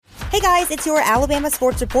guys, it's your Alabama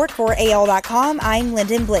Sports Report for AL.com. I'm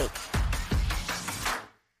Lyndon Blake.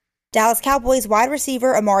 Dallas Cowboys wide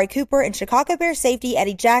receiver Amari Cooper and Chicago Bears safety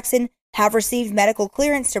Eddie Jackson have received medical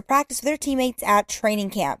clearance to practice with their teammates at training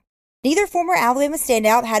camp. Neither former Alabama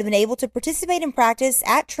standout had been able to participate in practice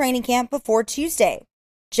at training camp before Tuesday.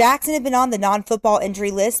 Jackson had been on the non-football injury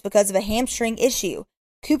list because of a hamstring issue.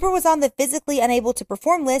 Cooper was on the physically unable to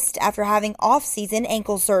perform list after having off-season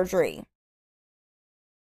ankle surgery.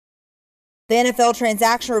 The NFL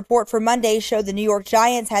transaction report for Monday showed the New York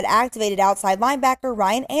Giants had activated outside linebacker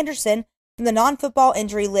Ryan Anderson from the non-football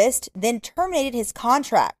injury list, then terminated his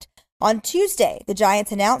contract. On Tuesday, the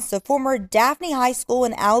Giants announced the former Daphne High School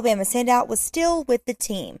and Alabama standout was still with the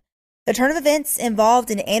team. The turn of events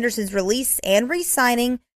involved in Anderson's release and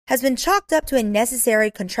re-signing has been chalked up to a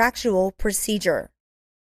necessary contractual procedure.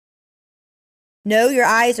 No, your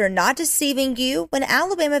eyes are not deceiving you when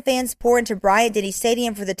Alabama fans pour into Bryant-Denny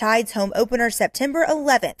Stadium for the Tide's home opener September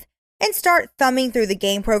 11th and start thumbing through the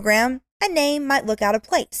game program. A name might look out of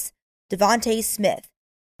place: DeVonta Smith.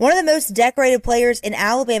 One of the most decorated players in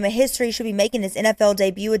Alabama history should be making his NFL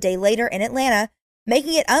debut a day later in Atlanta,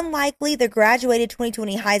 making it unlikely the graduated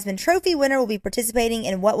 2020 Heisman Trophy winner will be participating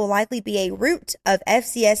in what will likely be a rout of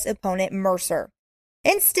FCS opponent Mercer.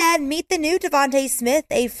 Instead, meet the new DeVonta Smith,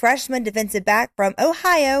 a freshman defensive back from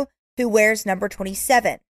Ohio who wears number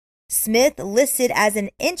 27. Smith, listed as an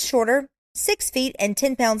inch shorter, 6 feet and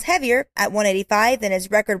 10 pounds heavier at 185 than his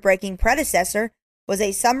record-breaking predecessor, was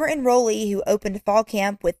a summer enrollee who opened fall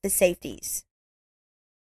camp with the safeties.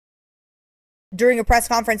 During a press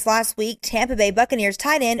conference last week, Tampa Bay Buccaneers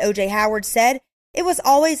tight end O.J. Howard said, "It was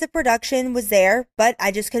always the production was there, but I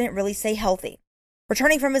just couldn't really stay healthy."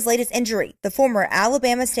 Returning from his latest injury, the former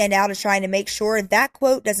Alabama standout is trying to make sure that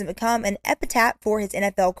quote doesn't become an epitaph for his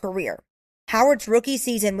NFL career. Howard's rookie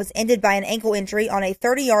season was ended by an ankle injury on a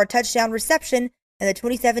 30-yard touchdown reception in the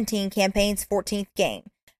 2017 campaign's 14th game.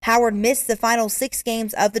 Howard missed the final 6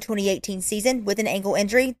 games of the 2018 season with an ankle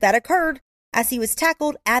injury that occurred as he was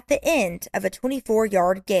tackled at the end of a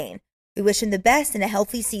 24-yard gain. We wish him the best in a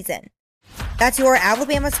healthy season. That's your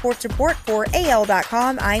Alabama Sports Report for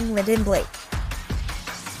AL.com. I'm Lyndon Blake.